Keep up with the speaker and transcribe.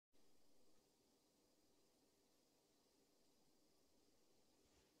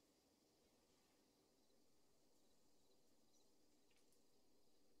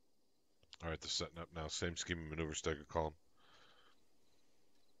Alright, they're setting up now. Same scheme of maneuver, stagger column.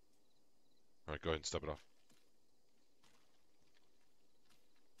 Alright, go ahead and step it off.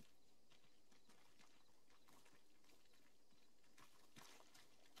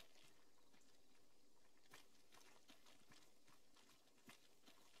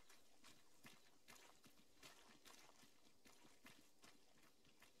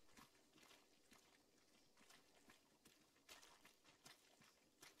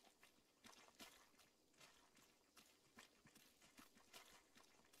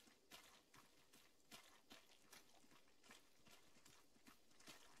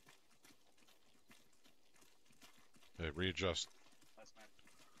 Hey, readjust.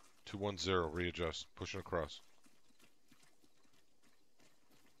 210, readjust. Pushing across.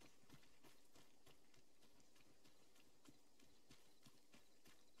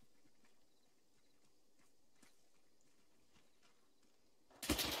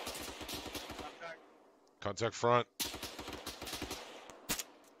 Contact front.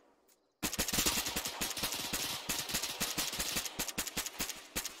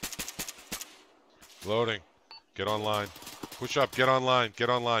 Loading. Get online. Push up. Get online. Get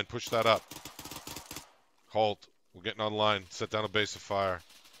online. Push that up. Halt. We're getting online. Set down a base of fire.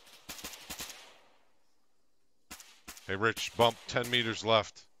 Hey, Rich. Bump 10 meters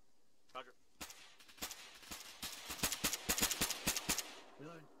left. Roger.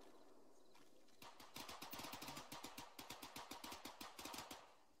 Reload.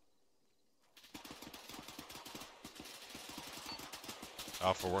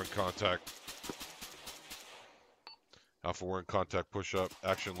 Alpha, we're in contact. Alpha, we're in contact. Push up.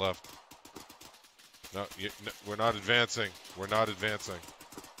 Action left. No, we're not advancing. We're not advancing.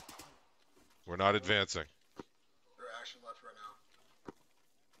 We're not advancing. They're action left right now.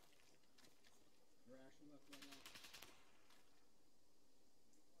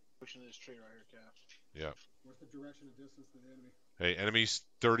 Pushing this tree right here, Cass. Yeah. What's the direction and distance to the enemy? Hey, enemies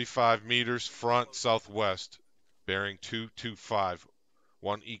 35 meters front southwest. Bearing 225.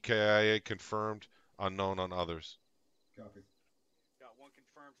 One EKIA confirmed. Unknown on others. Copy. Got one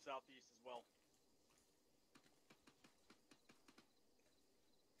confirmed southeast as well.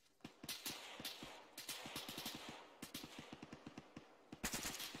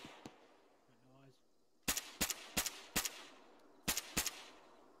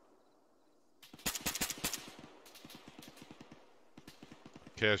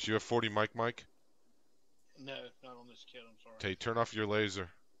 Cash, you have 40 Mike? No, not on this kid, I'm sorry. Hey, turn off your laser.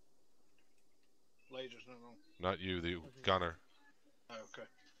 Lasers, no. Not you, the gunner. Oh, okay.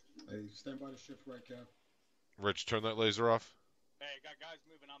 Hey, stand by to shift right, Cap. Rich, turn that laser off. Hey, got guys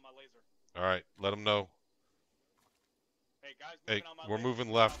moving on my laser. Alright, let them know. Hey, guys moving Hey, on my we're laser.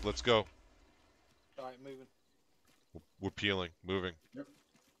 moving left. Let's go. Alright, moving. We're peeling. Moving. Yep.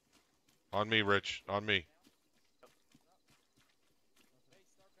 On me, Rich. On me.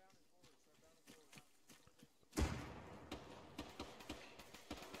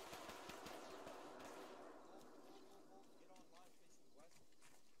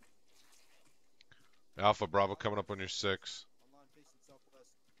 Alpha, Bravo coming up on your 6.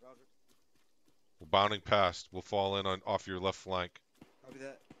 We're bounding past. We'll fall in on off your left flank. Copy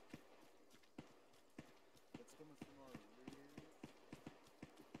that. That's coming from our rear.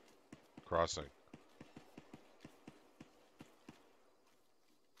 Crossing.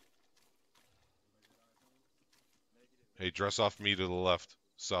 Hey, dress off me to the left.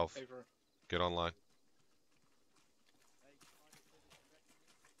 South. Favor. Get online.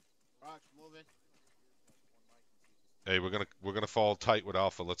 Roger, moving. Hey, we're gonna fall tight with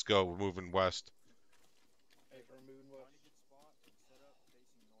Alpha. Let's go. We're moving west. Favor, moving west. Find a good spot and set up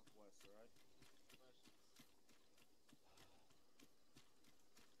facing northwest, alright?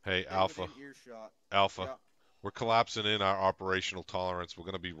 Hey, Stay Alpha. within earshot. Alpha. Yeah. We're collapsing in our operational tolerance. We're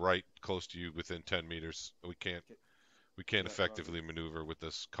gonna be right close to you within 10 meters. We can't Yeah, effectively maneuver with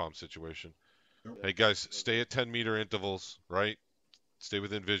this comm situation. Nope. Hey guys, stay at 10-meter intervals, right? Stay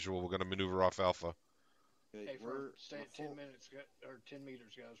within visual. We're gonna maneuver off Alpha. Okay, Hey, stay at 10 hold- minutes, or 10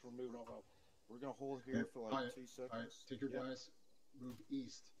 meters, guys. We're moving off Alpha. We're gonna hold here for like Alright, 2 seconds. Alright, take your Yeah. guys, move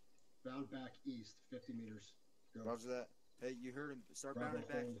east. Bound back east, 50 meters. Go. Roger that. Hey, you heard him. Start Bravo, bounding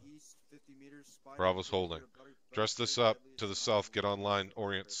back hold. east, 50 meters. Spider. Bravo's holding. Dress this up to the south. Get online.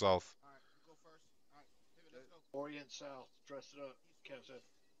 Orient south. Alright, you go first. Alright, pivot, let's go. Orient south. Dress it up. Kev said.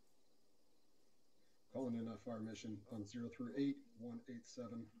 Calling in a fire mission on 038-187.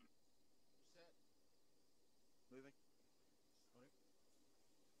 Set. Moving.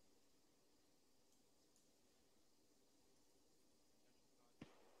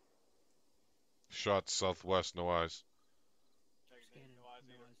 Shots southwest. No eyes. Scanning. No eyes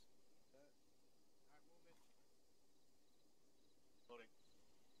either.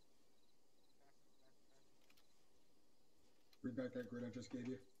 back that grid I just gave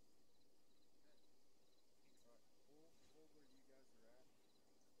you.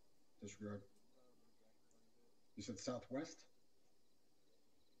 Disregard. You said southwest?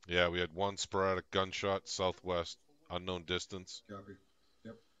 Yeah, we had one sporadic gunshot southwest, unknown distance. Copy.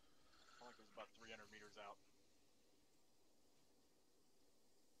 Yep. I think it was about 300 meters out.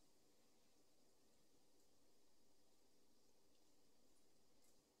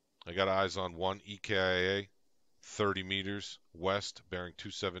 I got eyes on one EKIA, 30 meters west, bearing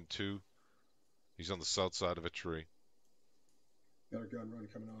 272. He's on the south side of a tree. Got a gun run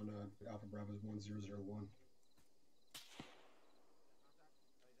coming on Alpha Bravo 1001.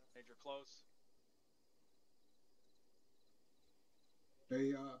 Major close.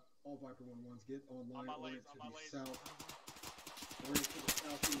 Hey, all Viper 1-1s, get online, On my orient laser, to on the my laser. south. Orient to the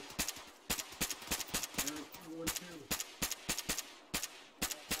southeast. Bearing 212.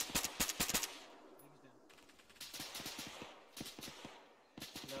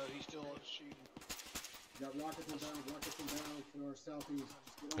 No, he's still shooting. Got rockets inbound to our southeast.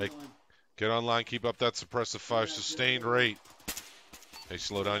 Just Hey. get online. Get online, keep up that suppressive fire, Yeah, sustained get on. rate. Hey,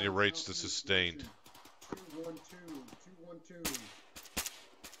 slow down your rates to Southeast sustained. direction. 212.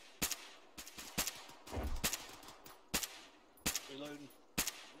 Reloading.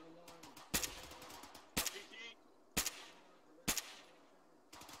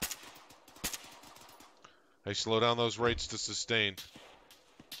 Hey, slow down those rates to sustained.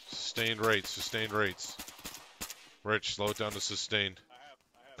 Sustained rates. Rich, slow it down to sustained. I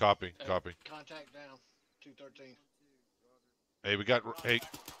have. Copy, Hey, copy. Contact down. 213. Hey, we got,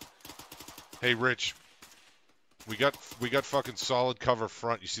 hey, Rich. We got fucking solid cover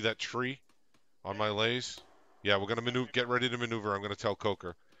front. You see that tree on my lays? Yeah, we're gonna maneuver. Get ready to maneuver. I'm gonna tell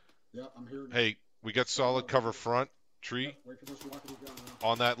Coker. Yeah, I'm here. Hey, we got solid cover front tree Yep, wait for this rocket to go around.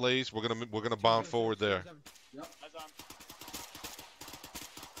 on that lays. We're gonna bound forward there. Yep. As I'm.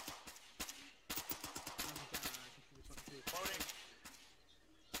 Loading.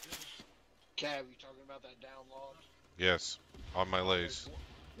 Cav, you talking about that down log? Yes, on my lays. There's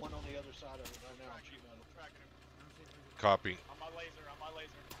one on the other side of it right now. I'm shooting at it. Tracking him. Copy. On my laser.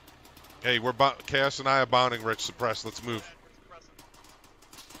 Hey, Chaos and I are bounding. Rich, suppress. Let's move. We're suppressing.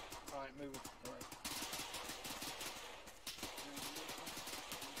 Alright, moving. Alright.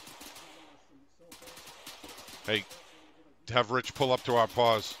 Hey, have Rich pull up to our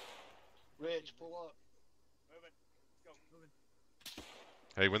pause. Rich, pull up. Moving. Let's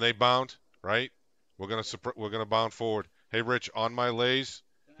go. Hey, when they bound, right? We're gonna bound forward. Hey, Rich, on my lays.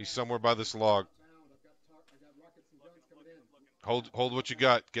 He's somewhere by this log. I got rockets and guns coming in. Hold what you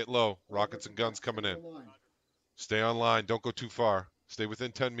got. Get low. Rockets and guns coming in. Stay online. Don't go too far. Stay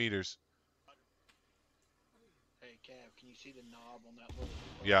within 10 meters. Hey, Cav, can you see the knob on that little...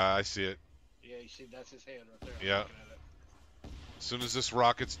 Yeah, I see it. Yeah, you see, that's his head right there. I'm Yeah. looking at it. As soon as this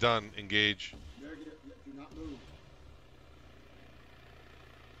rocket's done, engage. Negative. Do not move.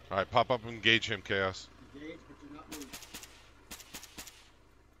 All right, pop up and engage him, Chaos. Engage, but do not move.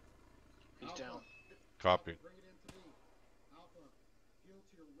 He's Alpha, down. Copy. Bring it in to me. Alpha, heel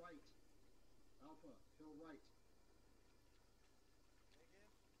to your right. Alpha, hill right.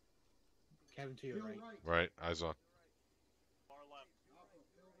 Kevin to your Hill right. Right, eyes on. Far left. Alpha,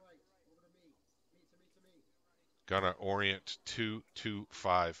 hill right. Over to me. To me. Gonna orient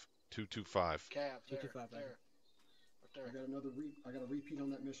 225. 225. Cav, there, 225, there. Right there. I got a repeat on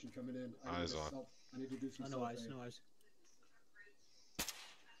that mission coming in. Eyes on. I need to do some No eyes, self-aid. no eyes.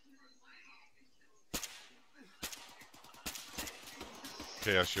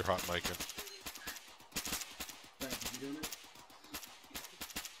 Chaos, you're hot micing. Cav, did you hear me?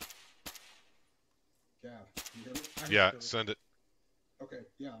 Cav, you hear me? I heard Yeah, you. send it. Okay,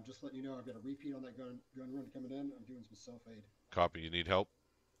 yeah, I'm just letting you know I've got a repeat on that gun run coming in. I'm doing some self-aid. Copy. You need help?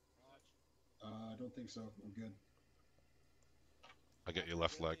 I don't think so. I'm good. I got your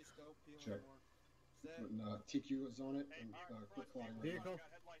left leg. Check. Putting TQ is on it and quick clotting. right now. Vehicle.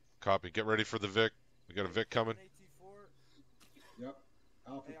 Copy. Get ready for the Vic. We got a Vic coming. Yep.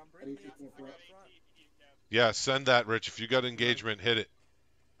 Alpha, Hey, I'm bringing AT4 you front. front. Yeah, send that, Rich. If you got engagement, hit it.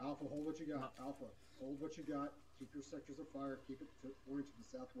 Alpha, hold what you got. Alpha, hold what you got. Keep your sectors of fire. Keep it oriented to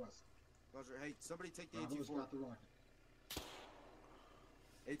the southwest. Roger. Hey, somebody take the Bravo's AT4. got the rocket.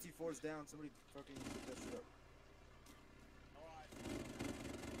 AT4's down. Somebody fucking pick that shit up.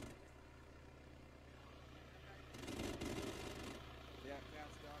 Yeah,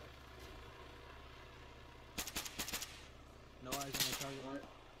 Cat's got it. No eyes on the target. All right.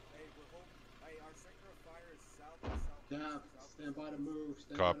 Hey, we're holding. Hey, our sector of fire is south. Cav, stand by to move.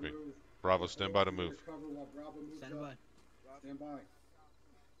 Stand Copy. by to move. Bravo, stand by to move. Cover while Bravo moves Stand up. by. Stand by.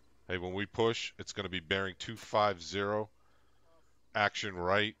 Hey, when we push, it's going to be bearing 250. action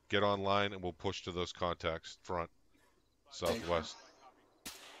right, get online, and we'll push to those contacts. Front, southwest.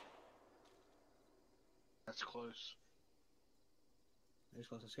 That's close. There's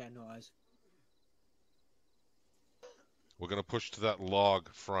close. This guy, no eyes. We're going to push to that log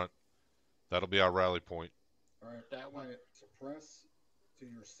front. That'll be our rally point. Alright, That one. suppress to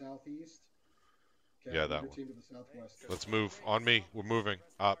your southeast. Yeah, that your one. team to the southwest. Let's move. On me. We're moving.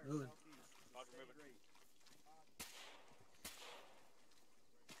 Up. Moving. Roger, moving.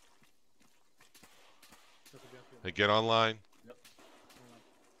 Circle jump here. Hey, get online. Yep.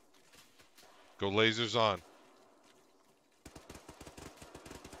 Go lasers on.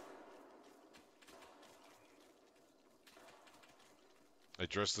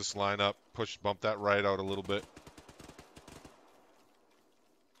 Address this line up. Push, bump that right out a little bit.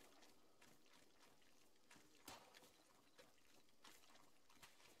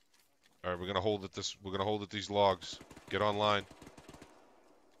 All right, we're gonna hold at this. We're gonna hold at these logs. Get online.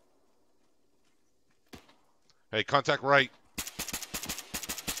 Hey, contact right.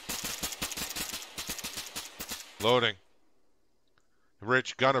 Loading.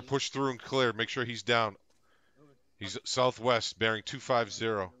 Rich, gunner, push through and clear. Make sure he's down. He's southwest, bearing 250.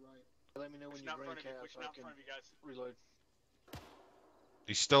 Let me know when Pushing you out in bring front of you. chaos Pushing so I out in can front of you guys. reload.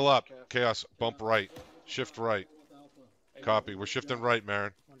 He's still up. Chaos, bump right. Shift right. Hey, Copy. We're shifting right,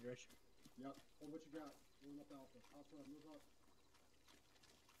 Marin. One direction. Yep, hold what you got. Move up Alpha. Alpha, move up.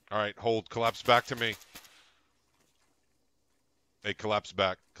 All right, hold. Collapse back to me. Hey, collapse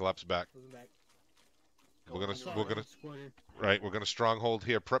back. Collapse back. Moving back. We're gonna stronghold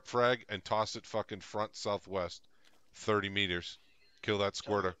here. Prep frag and toss it fucking front southwest, 30 meters. Kill that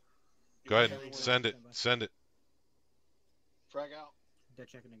squirter. Go ahead. Send it. Send it. Frag out. Dead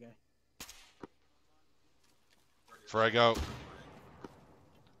checking the guy. Frag out.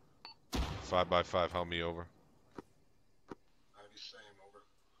 5x5. Help me over.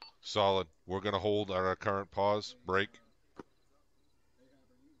 Solid. We're gonna hold our current pause. Break.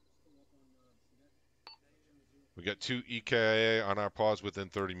 We got 2 EKIA on our pause within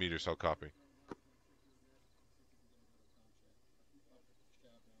 30 meters. How copy?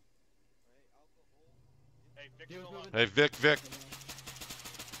 Hey, Vic's still on. Hey, Vic.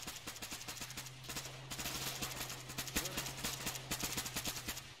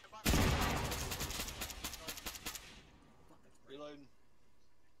 Reloading.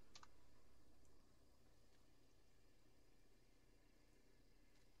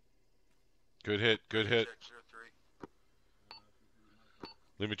 Good hit. Good hit.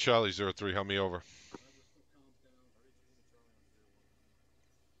 Lima Charlie 03. Help me over.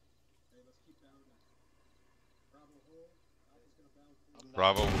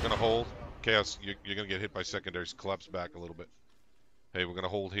 Bravo, we're gonna hold. Chaos, you're gonna get hit by secondaries. Collapse back a little bit. Hey, we're gonna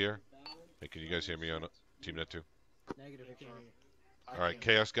hold here. Hey, can you guys hear me on TeamNet 2? Negative. I can't hear you. All right,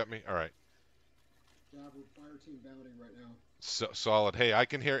 Chaos got me. All right, Yeah, we're fire team bounding right now. solid. Hey, I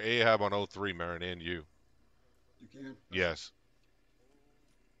can hear Ahab on 03, Marin, and you. You can? Yes,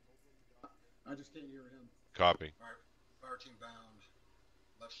 I just can't hear him. copy. Fire team bound.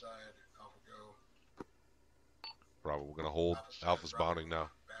 Left side, Alpha go. Bravo, we're gonna hold. Alpha's bounding now.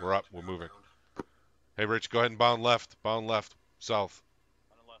 We're up. We're moving. Hey, Rich, go ahead and bound left. Bound left. South.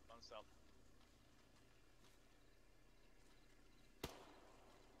 On the left, on the south.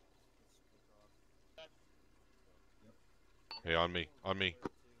 Hey, on me. On me.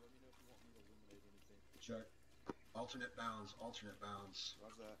 Check. Alternate bounds. Alternate bounds.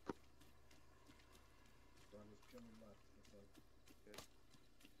 How's that?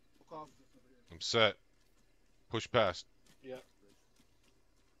 I'm set. Push past. Yep.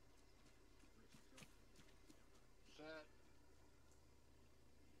 Set.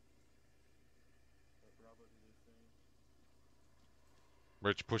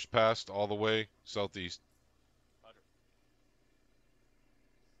 Rich, push past all the way southeast. Roger.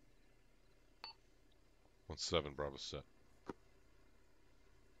 1-7, Bravo set.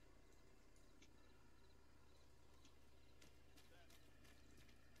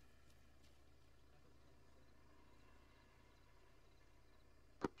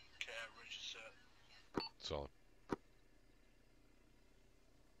 Okay, Rich is set. Solid.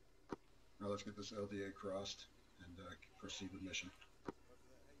 Now let's get this LDA crossed and proceed with mission.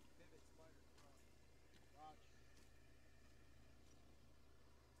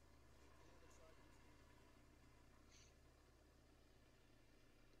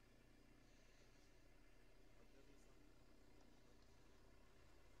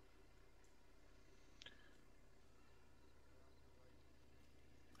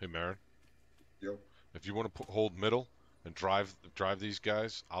 Hey, Marin. Yo. If you want to hold middle and drive these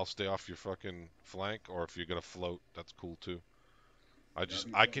guys, I'll stay off your fucking flank. Or if you're gonna float, that's cool too.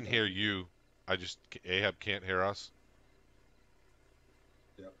 I can hear you. Ahab can't hear us.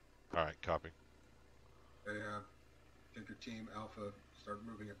 Yep. All right, copy. Ahab, take your team Alpha, start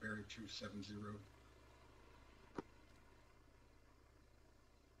moving at bearing 270.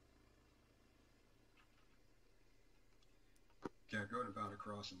 Yeah, go ahead and bound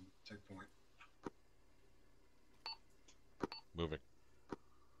across and take point. Moving.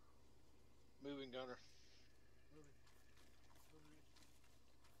 Moving, gunner.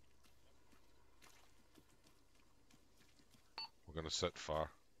 We're gonna set fire.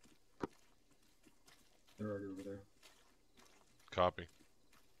 They're already over there. Copy.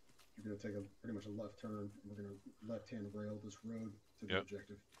 You're gonna take pretty much a left turn, and we're gonna left-hand rail this road to the Yep.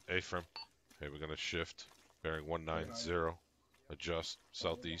 objective. A-frame. Okay, we're gonna shift. Bearing 190. Adjust.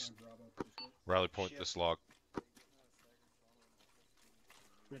 Southeast. Bravo, this way. Rally point Shift. this log.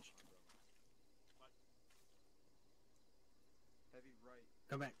 Rich, Heavy right.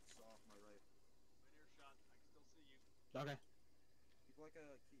 come back. Soft my right. Right earshot. I can still see you. Okay.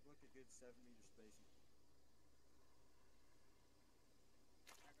 Keep like a good 7-meter spacing.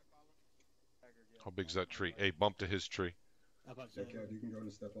 Haggard, yeah. How big's that tree? Hey, bump to his tree. Up on the Okay, you can go ahead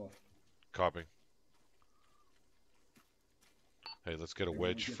and step off. Copy. Hey, let's get a And when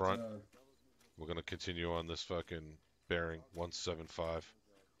we wedge get, front. We're gonna continue on this fucking bearing 175.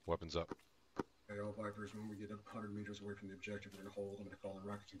 Weapons up. Hey, all Vipers, when we get up 100 meters away from the objective, we're gonna hold. I'm gonna call in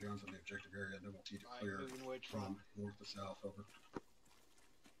rockets and guns on the objective area, and then we'll see to Alright, clear moving wedge front. from north to south. Over.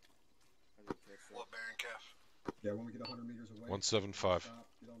 I didn't catch that. What bearing, Kev? Yeah, when we get 100 meters away, 175. stop,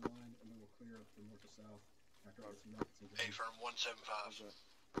 get online, and then we'll clear from north to south. After I get some rockets and guns. A-firm 175. How's that?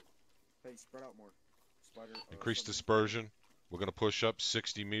 Hey, spread out more. Spider. Increase something. dispersion. We're gonna push up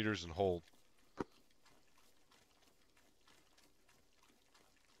 60 meters and hold.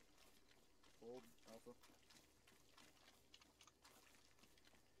 Hold, Alpha.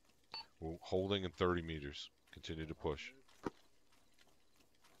 We're holding in 30 meters. Continue to push.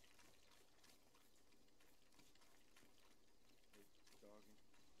 Hey, dogging.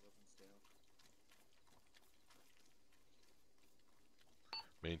 Weapons down.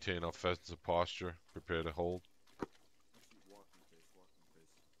 Maintain offensive posture. Prepare to hold. Actually, walking pace, walking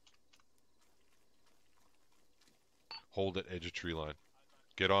pace. Hold at edge of tree line.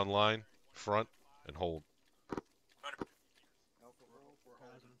 Get online, front, and hold. Alpha, hold. We're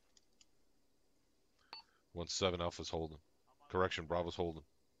holding. 1-7 Alpha's holding. Correction, Bravo's holding.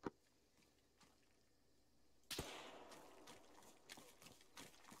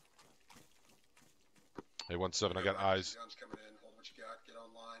 Hey, 1-7, I got eyes. Guns coming in. Hold what you got. Get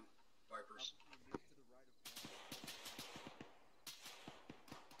online. Vipers. Move to the right of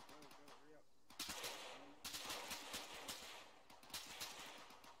Go, hurry up.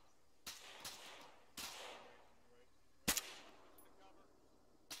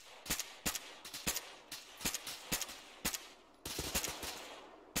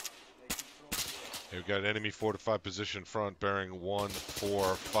 Hey, control. Hey, we got an enemy fortified position front bearing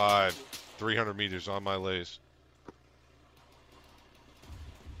 145. 300 meters on my lays.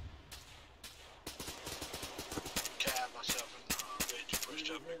 Cav, myself, and Ridge pushed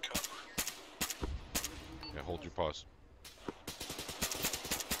up in cover. Yeah, hold your pause.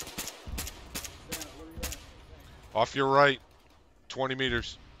 Sam, where are you at? Off your right. 20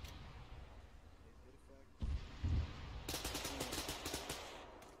 meters.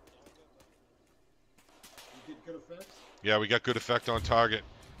 You get good effects? Yeah, we got good effect on target.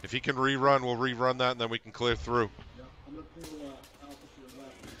 If he can rerun, we'll rerun that, and then we can clear through. Yeah, I'm gonna peel Alpha to your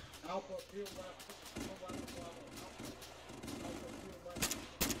left. Alpha, peel left. Peel left of Bravo. Alpha, peel left.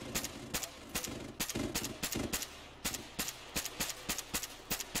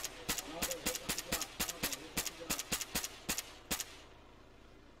 Bravo, hit what you got. Bravo, hit what you got.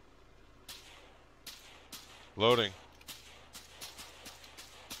 Loading.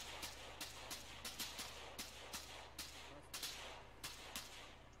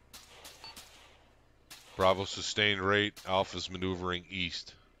 Bravo sustained rate. Alpha's maneuvering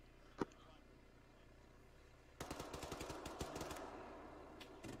east.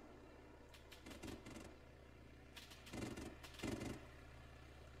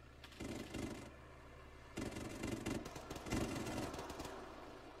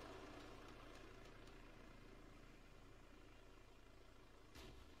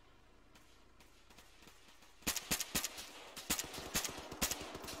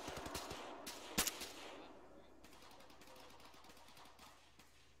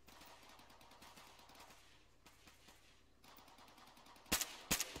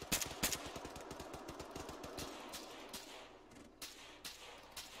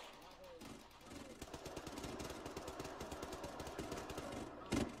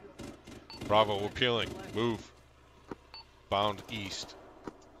 Bravo, we're peeling. Move. Bound east.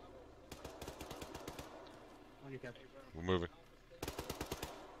 On you, Kev. We're moving.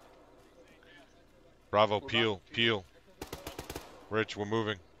 Bravo, peel, peel. Rich, we're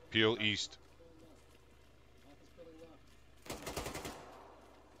moving. Peel east. Alpha's peeling left.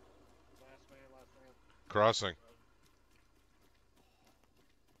 Last man. Crossing.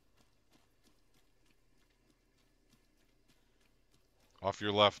 Off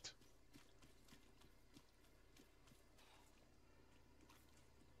your left.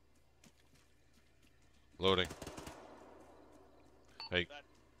 Loading. Hey,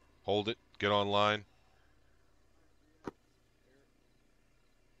 hold it. Get online.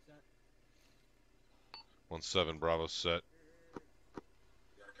 Set. 1-7, Bravo set.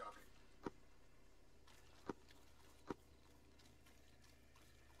 Yeah, copy.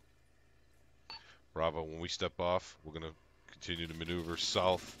 Bravo, when we step off, we're going to continue to maneuver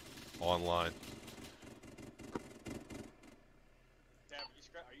south online. Tab,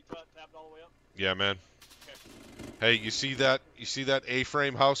 are you tabbed all the way up? Yeah, man. Okay. Hey, you see that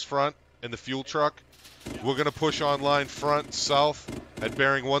A-frame house front and the fuel truck? Yeah. We're going to push online front south at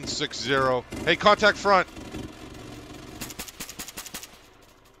bearing 160. Hey, contact front.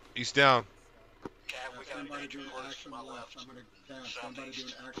 He's down. Cav, we got Stand an by to engine do an close to action my left. left. I'm gonna stand by to do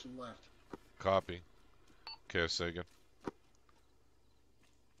an action left. Copy. Okay, say again.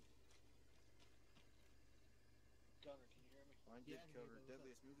 Gunner, can you hear me? Mine did cover.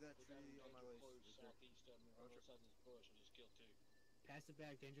 Deadliest, move that tree on my list. Close southeast of me, on the other side of this bush. I just killed 2. Pass it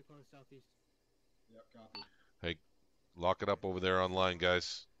back. Danger close southeast. Yep, copy. Lock it up over there online,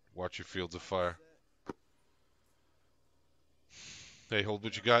 guys. Watch your fields of fire. Hey, hold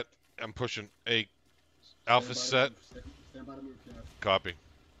what you got. I'm pushing. Hey, Alpha set. Stand by to move, Kev. Copy.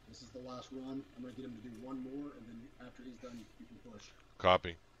 This is the last run. I'm gonna get him to do one more, and then after he's done, you can push.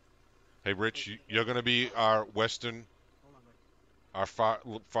 Copy. Hey, Rich, you're going to be our western, Hold on, buddy.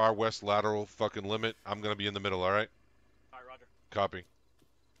 our far west lateral fucking limit. I'm going to be in the middle, all right? All right, Roger. Copy.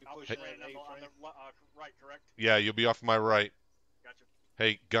 You I'll pushing push that on the A-frame? right, correct? Yeah, you'll be off my right. Gotcha.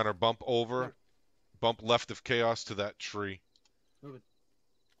 Hey, Gunner, bump over. Sure. Bump left of chaos to that tree. Moving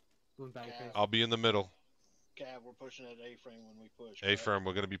back. Yeah. Okay. I'll be in the middle. Cav, we're pushing that A-frame when we push. A-firm,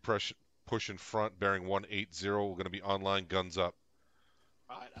 we're going to be pushing front, bearing 180. We're going to be online, guns up.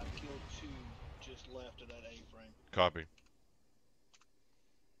 Alright, I've killed 2 just left of that A-frame. Copy.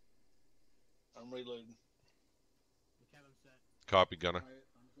 I'm reloading. The Kev, I'm set. Copy, Gunner. Alright,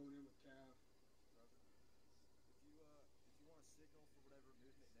 I'm going in with Cav. If you want a signal for whatever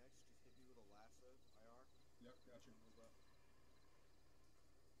movement next, just hit me with a lasso, IR. Yep, gotcha. Move up.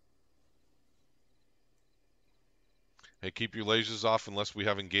 Hey, keep your lasers off unless we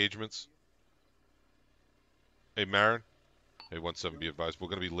have engagements. Hey, Marin. Hey, 1-7, be advised. We're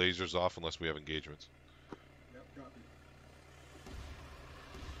going to be lasers off unless we have engagements. Yep, copy.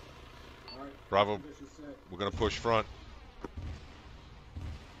 Alright. Bravo. Position set. We're going to push front.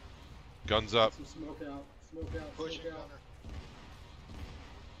 Guns up. Some smoke out. Smoke out. Pushing, Smoke out. Gunner.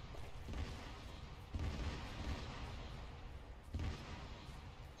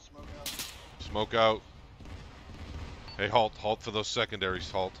 Smoke out. Smoke out. Hey, halt. Halt for those secondaries.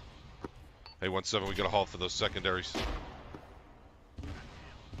 Halt. Hey, 1-7, we got to halt for those secondaries. Hey, I'm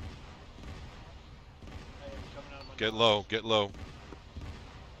coming out of my Get nose. low. Get low.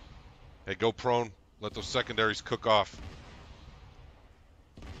 Hey, go prone. Let those secondaries cook off.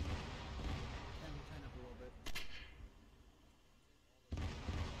 Kev, I'm tighten up a little bit.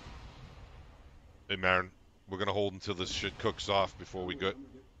 Hey, Marin. We're going to hold until this shit cooks off before we go. I'm gonna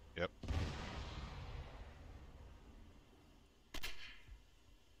get- Yep.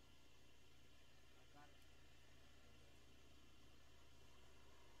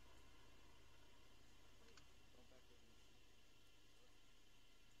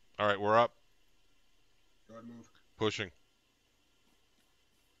 All right, we're up. Go ahead, move. Pushing.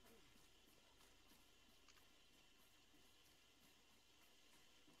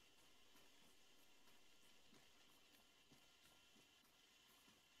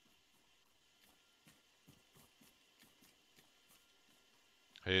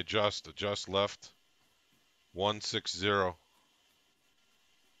 Hey, adjust left. 160.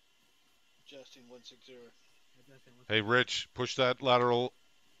 Justin 160. Adjusting. What's Hey, up? Rich, push that lateral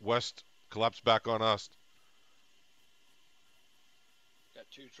west. Collapse back on us. Got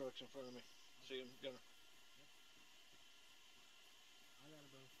 2 trucks in front of me. See him, Gunner. I got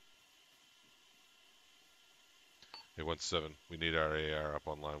it, bro. Hey, 1-7, we need our AR up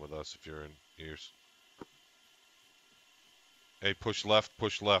online with us if you're in ears. Hey, push left,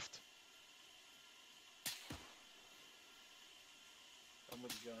 push left. I'm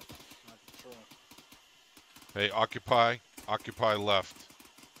with you, Gunner. Hey, occupy left.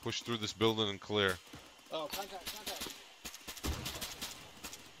 Push through this building and clear. Oh, contact.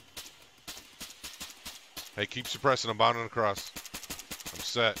 Hey, keep suppressing. I'm bounding across. I'm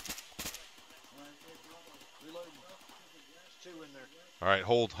set. Reloading. There's 2 in there. All right,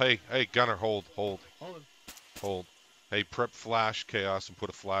 hold. Hey, gunner, hold. Hold him. Hold. Hey, prep flash, Chaos, and put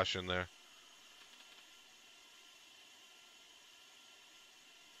a flash in there.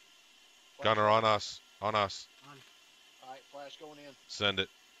 Gunner, on us. On us. On. Alright, flash going in. Send it.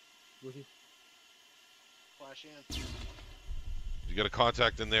 With you. Flash in. You got a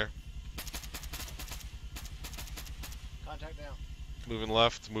contact in there. Contact down. Moving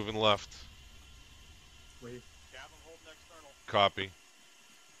left. With you. Cabin holding external. Copy.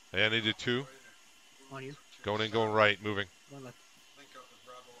 Hey, I needed 2. On you. Going in, going right. Moving. One left. Link up with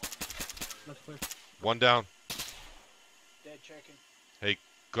Bravo. Left clear. 1 down. Dead checking.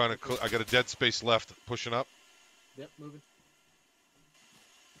 Gunner, I got a dead space left. Pushing up. Yep, moving.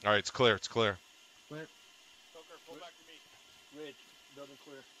 All right, it's clear. It's clear. Clear. Stoker, pull back to me. Ridge. Building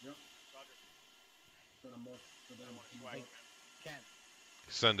clear. Roger. Gonna mark for them. Swag. Cat.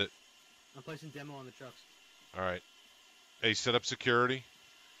 Send it. I'm placing demo on the trucks. All right. Hey, set up security.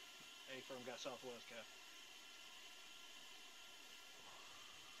 A firm got southwest, Cap.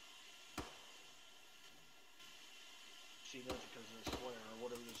 See nothing because of this flare or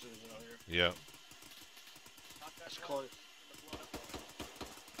whatever this is out here. Yeah. That's close.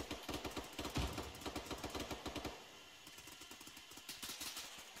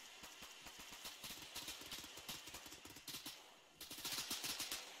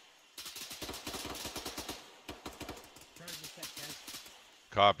 Charge the set, guys.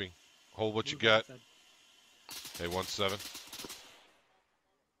 Copy. Hold what you Move got. outside. Hey, 1-7.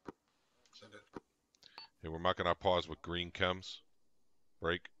 Send it. Hey, we're marking our pause with green chems.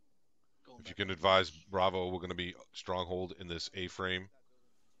 Break. Going If you back can to advise Bravo, we're going to be stronghold in this A-frame.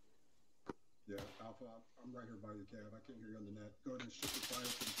 Yeah, Alpha, I'm right here by you, Cav. I can't hear you on the net. Go ahead and shift your fire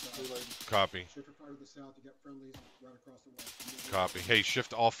to the south. reloading. Copy. Shift your fire to the south. You got friendlies right across the west. Copy. Hey,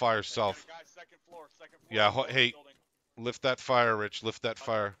 shift all fire south. Guys, second floor. Yeah, Second hey. building. Lift that fire, Rich. Lift that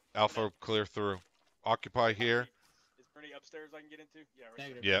fire. Alpha, clear through. Occupy here. Is there any upstairs I can get into? Yeah, right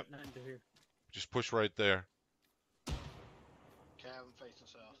Negative. Yep. Nothing to hear. Just push right there. Cabin facing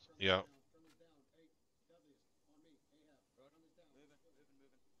south. Yeah.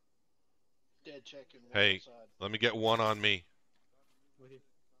 Dead checking. One Hey. outside. Let me get 1 on me. With you.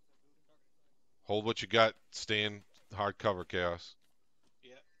 Hold what you got. Stay in hard cover, Chaos.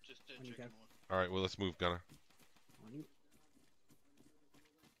 Yeah, just dead On you, checking Cap. one. All right, well, let's move, Gunner. On you.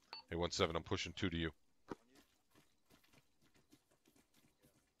 Hey, 1-7, I'm pushing 2 to you.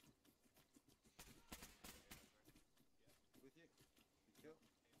 With you. Good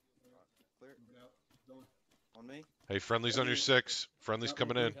to go. Clear. Moving out. Going. On me. Hey, friendly's on your 6. Friendly's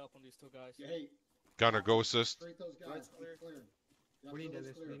coming in. Help on these 2 guys. Yeah, hey, Gunner, go assist. straight those guys. Right's clear. It's cleared. Yeah, What do you do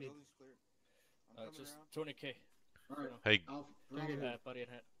building's this? clear. What do you need? Building's clear. I'm coming Just around. 20k. All right, Hey, Alpha. Take it. Bravo. Body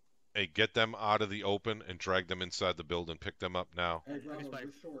and head. hey, get them out of the open and drag them inside the building. Pick them up now. Hey, Bravo, Spider.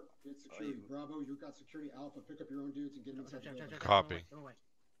 you're short. Get security. you- Bravo, you got security. Alpha, pick up your own dudes and get them inside the building. Copy. Go away.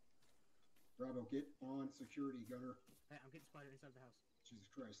 Bravo, get on security, Gunner. Hey, I'm getting spider inside the house. Jesus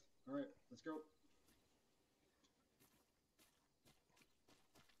Christ. All right, let's go.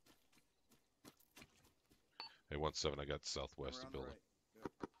 Hey, 1-7, I got southwest Around of the building. right.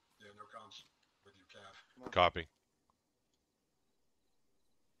 Good. Yeah, no comms with you, Cav. Come on. Copy.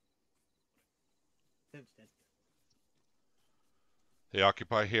 Tim's dead. Hey,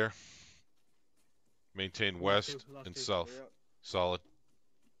 occupy here. Maintain Lost west two, lost and two. south. Clear up. Solid.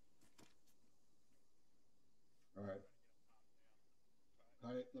 All right.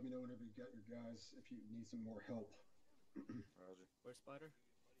 All right, let me know whenever you got your guys, if you need some more help. Roger. Where's Spider?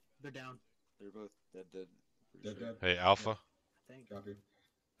 They're down. They're both dead. Pretty Dead, sure. dead. Hey, Alpha. I think. Copy.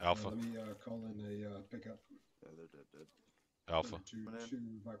 Alpha. Let me call in a pickup. Yeah, they're dead. Alpha. Two, Coming in. two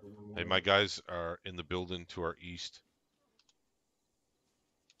Viper 1-1. Hey, my guys are in the building to our east.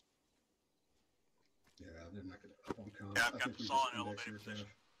 Yeah, they're not going to up on comms. Yeah, I've I got think the we saw just in index elevator here, position.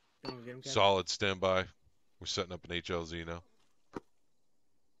 Cav. Don't get him, Cap. Solid standby. We're setting up an HLZ now.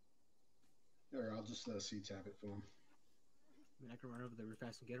 There, I'll just C-tap it for him. I mean, I can run over there real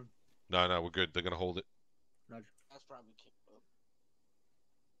fast and get him. No, we're good. They're going to hold it. Roger. That's probably kicked up.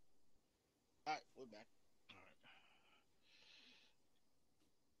 Alright, we're back.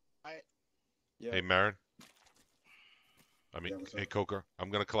 Alright. Yeah. Hey, Marin. I mean, Yeah, what's hey, up? Coker. I'm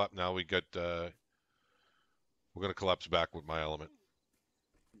going to collapse now. We got, we're going to collapse back with my element.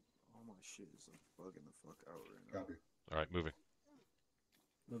 All my shit is like bugging the fuck out right now. Copy. All right, moving.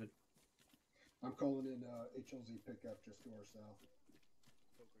 Moving. I'm calling in HLZ pickup just to our south.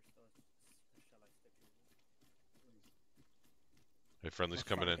 Please. Hey, friendly's Watch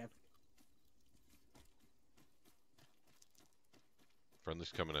coming fire, in. Kev.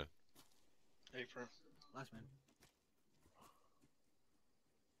 Friendly's coming in. Hey, firm. Last man.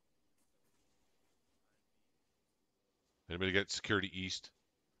 Anybody get security east?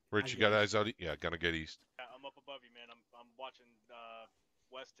 Rich, I you get got east. eyes out? Yeah, gonna get east. Yeah, I'm up above you, man. I'm watching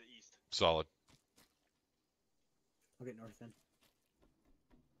west to east. Solid. I'll get north then.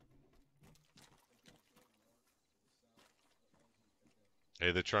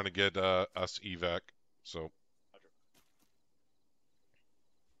 Hey, they're trying to get us evac, so Roger.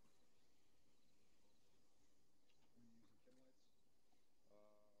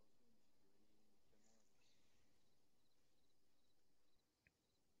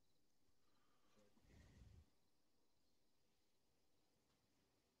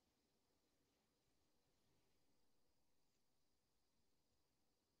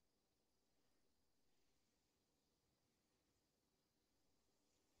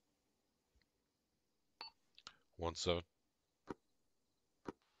 one seven.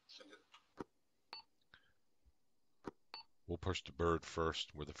 Send it. We'll push the bird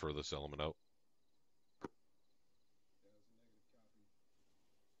first. We're the furthest element out.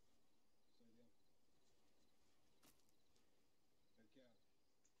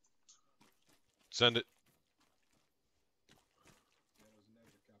 Send it.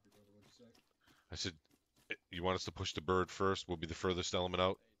 I said, you want us to push the bird first? We'll be the furthest element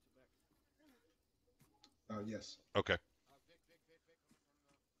out. Yes. Okay.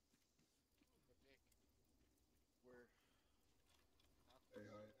 Hey,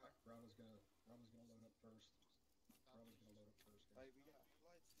 Bravo's gonna load up first. Bravo's gonna load up first, guys. Hey, we got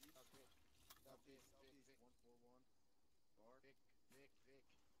headlights east. Southeast 141. Bar. Vic.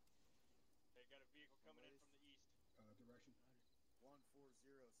 They got a vehicle coming in from the east. Direction.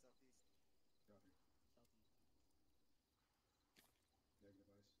 140 southeast. Copy.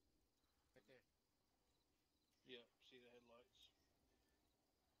 Negative ice. Right there. Yeah, see the headlights.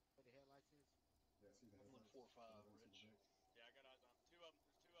 Where the headlights is? Yeah, see the I'm on headlights. 4-5, Rich. Yeah, I got eyes on 'em. Two of them.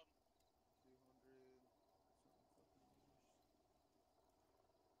 There's two of them. 200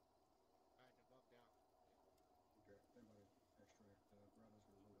 something fucking meters. Alright, then bump down. Okay, anybody extract. Bravo's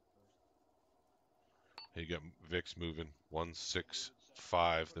gonna load up first. Hey, you got Vic's moving.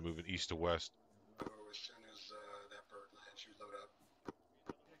 165. They're moving east to west. Bravo, as soon as that bird lands, you load up.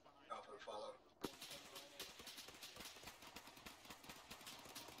 Alpha to follow.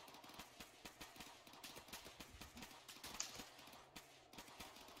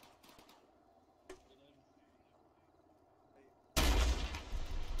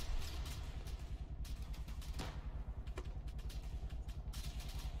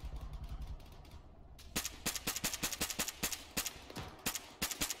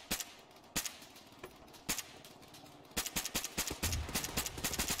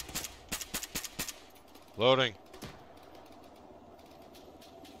 Loading.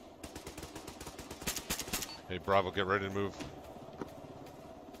 Hey, Bravo, get ready to move.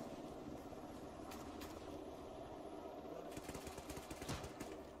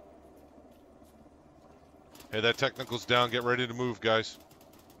 Hey, that technical's down. Get ready to move, guys.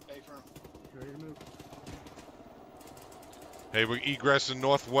 Hey, firm. Ready to move. Hey, we're egressing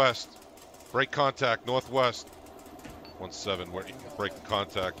northwest. Break contact, northwest. 17, we're breaking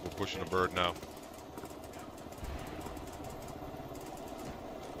contact. We're pushing a bird now.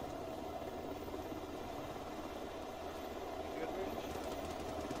 Good, Rich?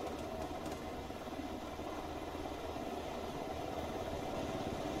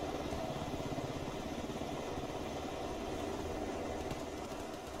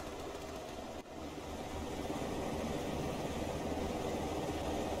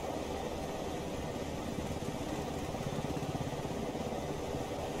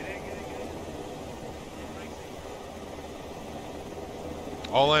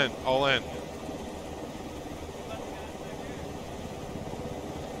 All in, all in.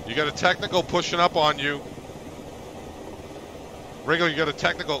 You got a technical pushing up on you. Ringo, you got a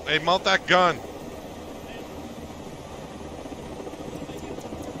technical. Hey, mount that gun.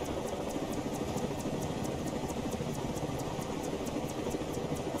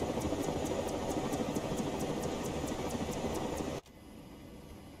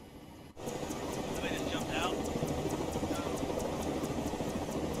 Somebody just jumped out.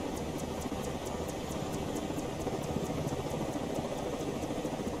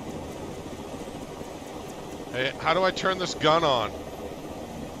 Hey, how do I turn this gun on? You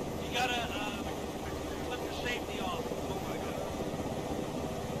gotta flip your safety off. Oh my god.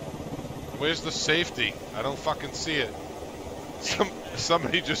 Where's the safety? I don't fucking see it.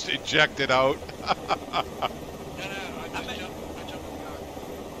 Somebody just ejected out. No, I jumped the gun.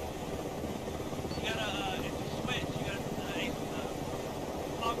 You gotta, it's a switch. You gotta,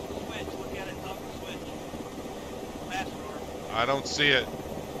 toggle the switch. Look at it, toggle the switch. Fast door. I don't see it.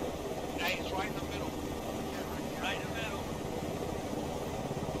 Hey, it's right in the middle. Right in the middle.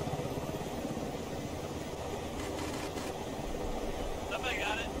 Somebody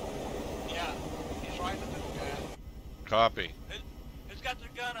got it. Yeah, he's right in the middle, guy. Copy. Who's got their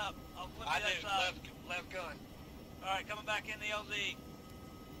gun up? I'll flip I to that do. side. Left gun. Alright, coming back in the LZ.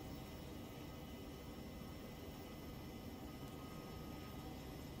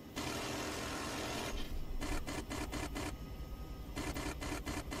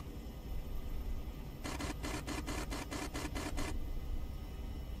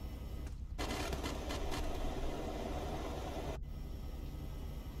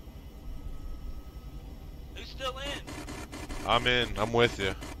 Who's still in? I'm in. I'm with you.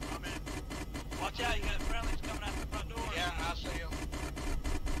 I'm in. Watch out, you got friendlies coming out the front door. Yeah, I see him.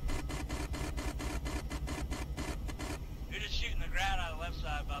 You're just shooting the ground out of the left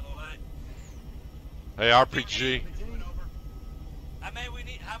side, by the way. Hey, RPG. Moving over. How many we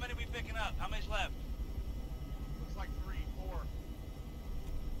need? How many we picking up? How many's left? Looks like 3, 4.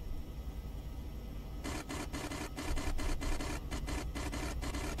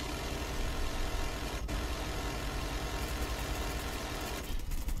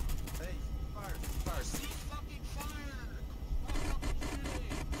 Hey, fire, fire. See fucking fire! Stop fucking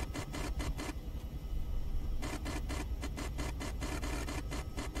shooting!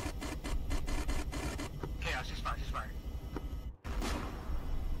 Chaos, he's fired, he's fired.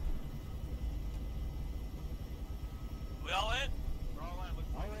 We all in?